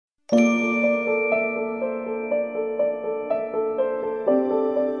You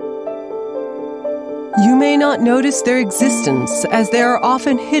may not notice their existence as they are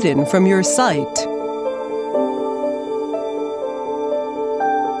often hidden from your sight.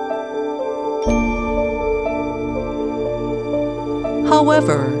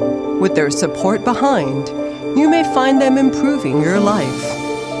 However, with their support behind, you may find them improving your life.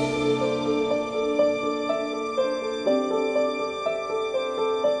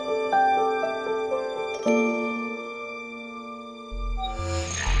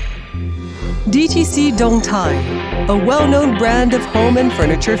 DTC Dongtai, a well-known brand of home and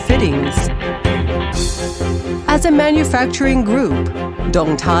furniture fittings. As a manufacturing group,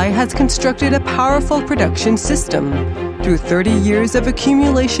 Dongtai has constructed a powerful production system through 30 years of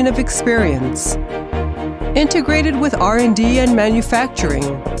accumulation of experience. Integrated with R&D and manufacturing,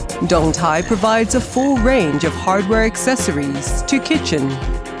 Dongtai provides a full range of hardware accessories to kitchen,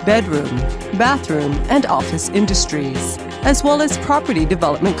 bedroom, bathroom, and office industries, as well as property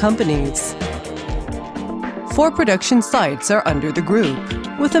development companies. 4 production sites are under the group,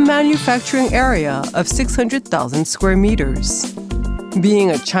 with a manufacturing area of 600,000 square meters.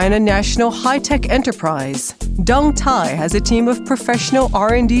 Being a China national high-tech enterprise, Dongtai has a team of professional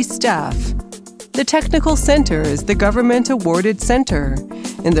R&D staff. The technical center is the government-awarded center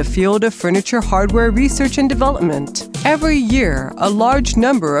in the field of furniture hardware research and development. Every year, a large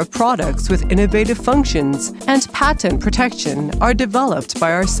number of products with innovative functions and patent protection are developed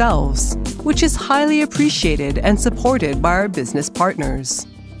by ourselves, which is highly appreciated and supported by our business partners.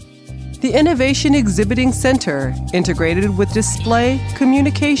 The Innovation Exhibiting Center, integrated with display,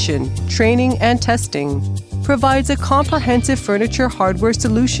 communication, training, and testing, provides a comprehensive furniture hardware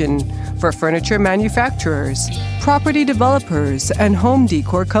solution for furniture manufacturers, property developers, and home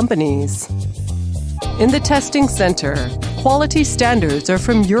decor companies. In the testing center, quality standards are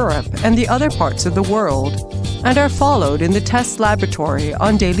from Europe and the other parts of the world and are followed in the test laboratory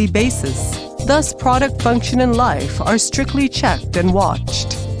on daily basis. Thus, product function and life are strictly checked and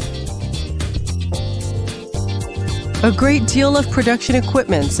watched. A great deal of production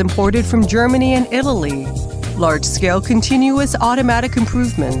equipments imported from Germany and Italy, large-scale continuous automatic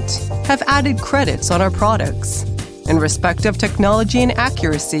improvement, have added credits on our products in respect of technology and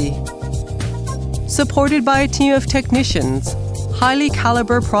accuracy. Supported by a team of technicians, highly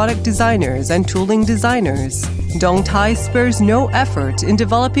caliber product designers and tooling designers, Dongtai spares no effort in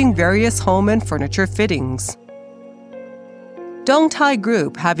developing various home and furniture fittings. Dongtai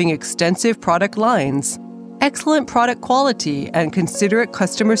Group, having extensive product lines, excellent product quality, and considerate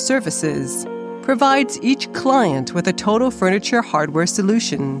customer services, provides each client with a total furniture hardware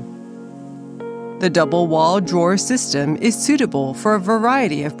solution. The double-wall drawer system is suitable for a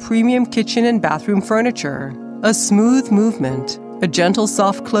variety of premium kitchen and bathroom furniture. A smooth movement, a gentle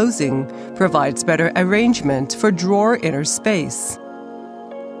soft closing provides better arrangement for drawer inner space.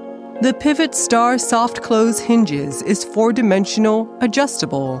 The Pivot Star soft close hinges is 4-dimensional,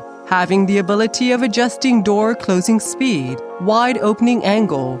 adjustable, having the ability of adjusting door closing speed. Wide opening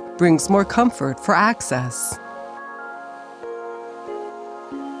angle brings more comfort for access.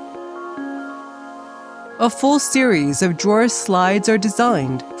 A full series of drawer slides are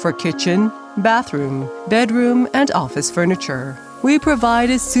designed for kitchen, bathroom, bedroom, and office furniture. We provide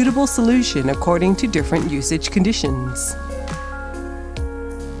a suitable solution according to different usage conditions.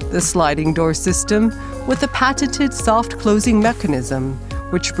 The sliding door system with a patented soft closing mechanism,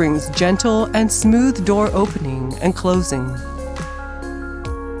 which brings gentle and smooth door opening and closing.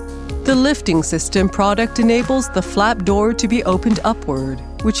 The lifting system product enables the flap door to be opened upward,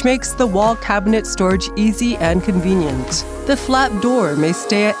 which makes the wall cabinet storage easy and convenient. The flap door may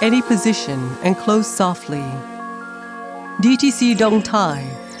stay at any position and close softly. DTC Dongtai,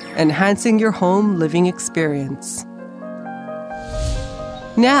 enhancing your home living experience.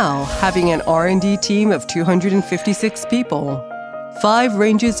 Now, having an R&D team of 256 people, 5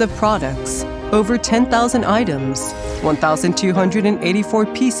 ranges of products, over 10,000 items, 1,284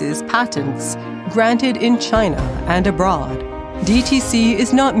 pieces patents granted in China and abroad. DTC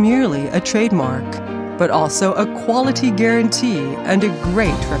is not merely a trademark, but also a quality guarantee and a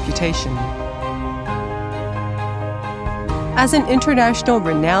great reputation. As an international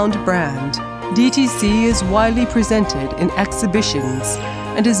renowned brand, DTC is widely presented in exhibitions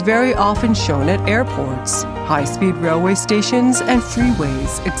and is very often shown at airports, high-speed railway stations, and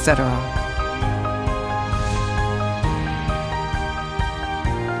freeways, etc.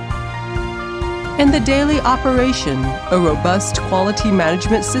 In the daily operation, a robust quality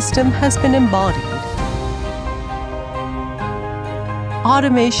management system has been embodied.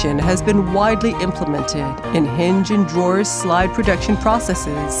 automation has been widely implemented in hinge and drawer slide production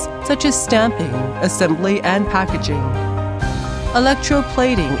processes, such as stamping, assembly, and packaging.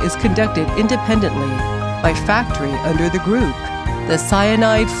 Electroplating is conducted independently by factory under the group. The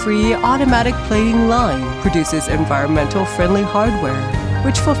cyanide-free automatic plating line produces environmental-friendly hardware,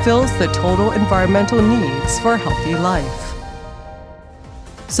 which fulfills the total environmental needs for a healthy life.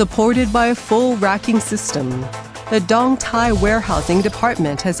 Supported by a full racking system, the Dongtai warehousing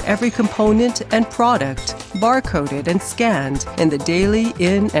department has every component and product barcoded and scanned in the daily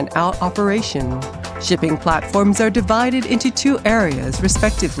in and out operation. Shipping platforms are divided into 2 areas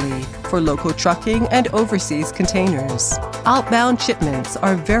respectively for local trucking and overseas containers. Outbound shipments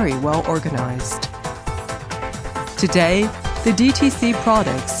are very well organized. Today, the DTC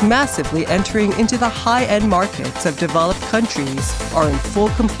products massively entering into the high-end markets of developed countries are in full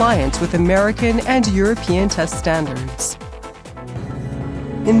compliance with American and European test standards.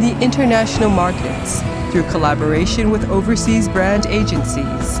 In the international markets, through collaboration with overseas brand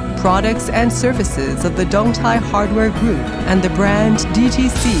agencies, products and services of the Dongtai Hardware Group and the brand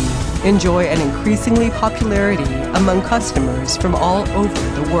DTC enjoy an increasingly popularity among customers from all over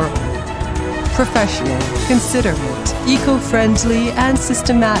the world. Professional, considerate, eco-friendly, and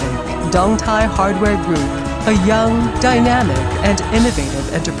systematic Dongtai Hardware Group, a young, dynamic, and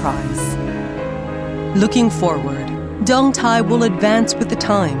innovative enterprise. Looking forward, Dongtai will advance with the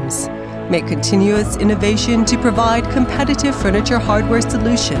times, make continuous innovation to provide competitive furniture hardware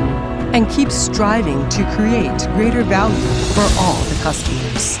solution, and keep striving to create greater value for all the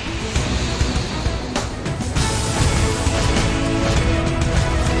customers.